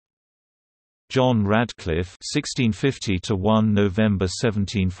John Radcliffe (1650–1 November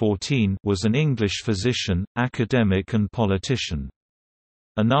 1714) was an English physician, academic and politician.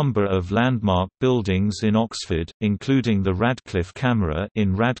 A number of landmark buildings in Oxford, including the Radcliffe Camera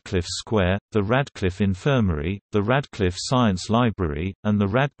in Radcliffe Square, the Radcliffe Infirmary, the Radcliffe Science Library, and the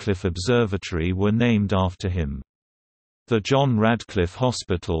Radcliffe Observatory were named after him. The John Radcliffe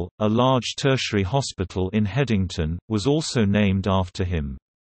Hospital, a large tertiary hospital in Headington, was also named after him.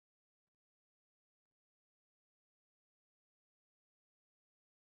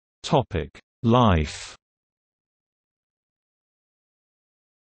 Life.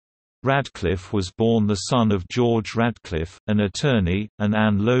 Radcliffe was born the son of George Radcliffe, an attorney, and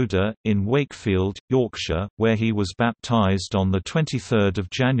Anne Loder, in Wakefield, Yorkshire, where he was baptised on 23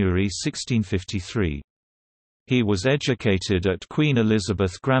 January 1653. He was educated at Queen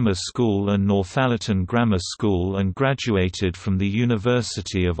Elizabeth Grammar School and Northallerton Grammar School and graduated from the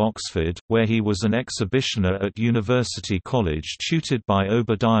University of Oxford, where he was an exhibitioner at University College tutored by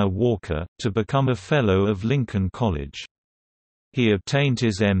Obadiah Walker, to become a Fellow of Lincoln College. He obtained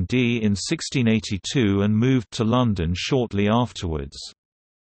his MD in 1682 and moved to London shortly afterwards.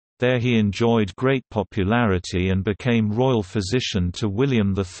 There he enjoyed great popularity and became royal physician to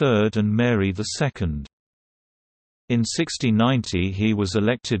William III and Mary II. In 1690 he was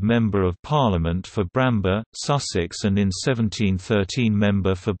elected Member of Parliament for Bramber, Sussex, and in 1713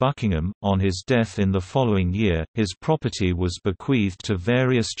 Member for Buckingham. On his death in the following year, his property was bequeathed to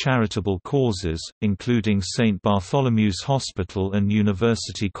various charitable causes, including St Bartholomew's Hospital and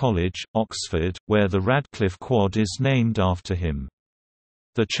University College, Oxford, where the Radcliffe Quad is named after him.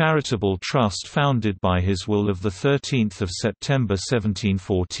 The charitable trust founded by his will of 13 September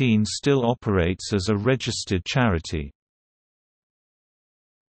 1714 still operates as a registered charity.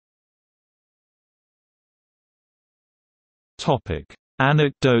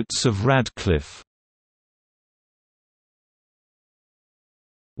 Anecdotes of Radcliffe.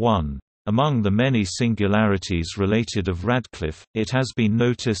 1. Among the many singularities related of Radcliffe, it has been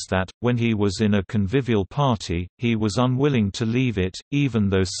noticed that, when he was in a convivial party, he was unwilling to leave it, even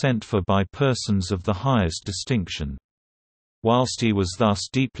though sent for by persons of the highest distinction. Whilst he was thus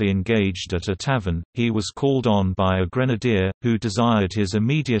deeply engaged at a tavern, he was called on by a grenadier, who desired his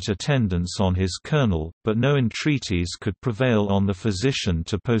immediate attendance on his colonel, but no entreaties could prevail on the physician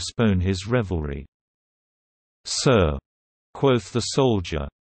to postpone his revelry. "Sir," quoth the soldier,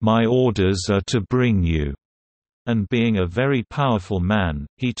 "my orders are to bring you." And being a very powerful man,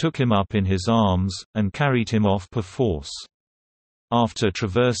 he took him up in his arms, and carried him off perforce. After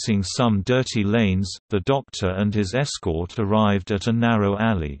traversing some dirty lanes, the doctor and his escort arrived at a narrow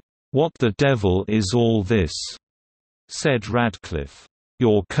alley. "What the devil is all this?" said Radcliffe.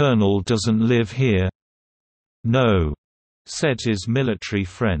 "Your colonel doesn't live here?" "No," said his military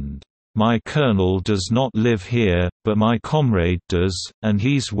friend. "My colonel does not live here, but my comrade does, and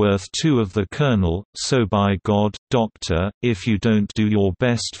he's worth two of the colonel, so by God, doctor, if you don't do your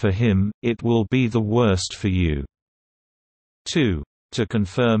best for him, it will be the worst for you." 2. To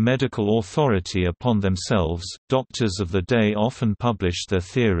confer medical authority upon themselves, doctors of the day often published their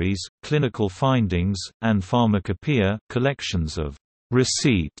theories, clinical findings, and pharmacopoeia, collections of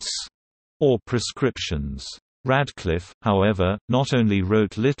receipts or prescriptions. Radcliffe, however, not only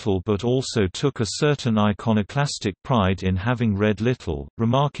wrote little but also took a certain iconoclastic pride in having read little,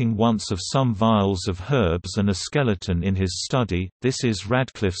 remarking once of some vials of herbs and a skeleton in his study, "This is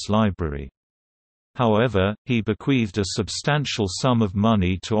Radcliffe's library." However, he bequeathed a substantial sum of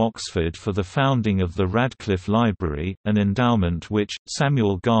money to Oxford for the founding of the Radcliffe Library, an endowment which,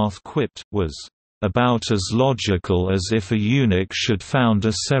 Samuel Garth quipped, was "about as logical as if a eunuch should found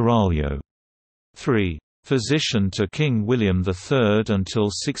a seraglio." 3. Physician to King William III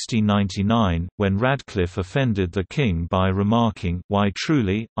until 1699, when Radcliffe offended the king by remarking, "Why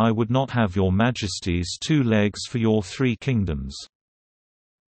truly, I would not have your majesty's 2 legs for your 3 kingdoms."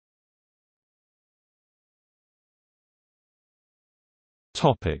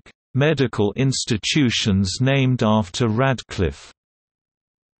 Medical institutions named after Radcliffe.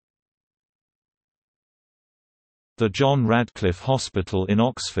 The John Radcliffe Hospital in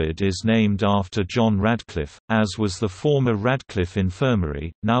Oxford is named after John Radcliffe, as was the former Radcliffe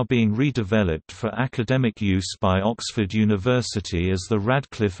Infirmary, now being redeveloped for academic use by Oxford University as the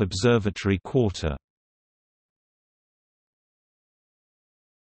Radcliffe Observatory Quarter.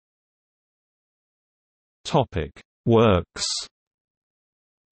 Works.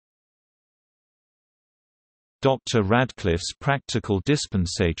 Dr. Radcliffe's Practical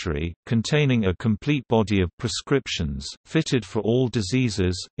Dispensatory, containing a complete body of prescriptions, fitted for all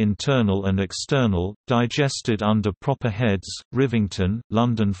diseases, internal and external, digested under proper heads, Rivington,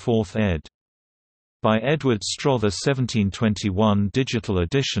 London 4th ed. By Edward Strother 1721 digital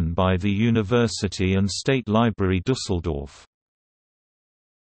edition by the University and State Library Düsseldorf.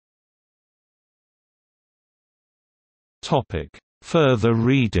 Further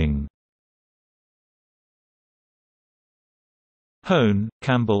reading. Hone,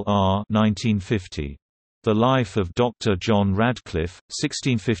 Campbell R. 1950. The Life of Dr. John Radcliffe,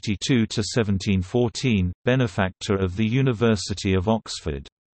 1652–1714, benefactor of the University of Oxford.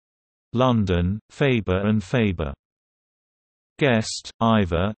 London, Faber and Faber. Guest,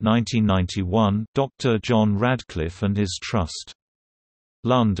 Ivor 1991, Dr. John Radcliffe and His Trust.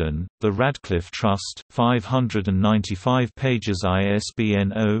 London, The Radcliffe Trust, 595 pages.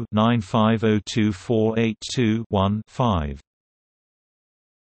 ISBN 0-95024821-5.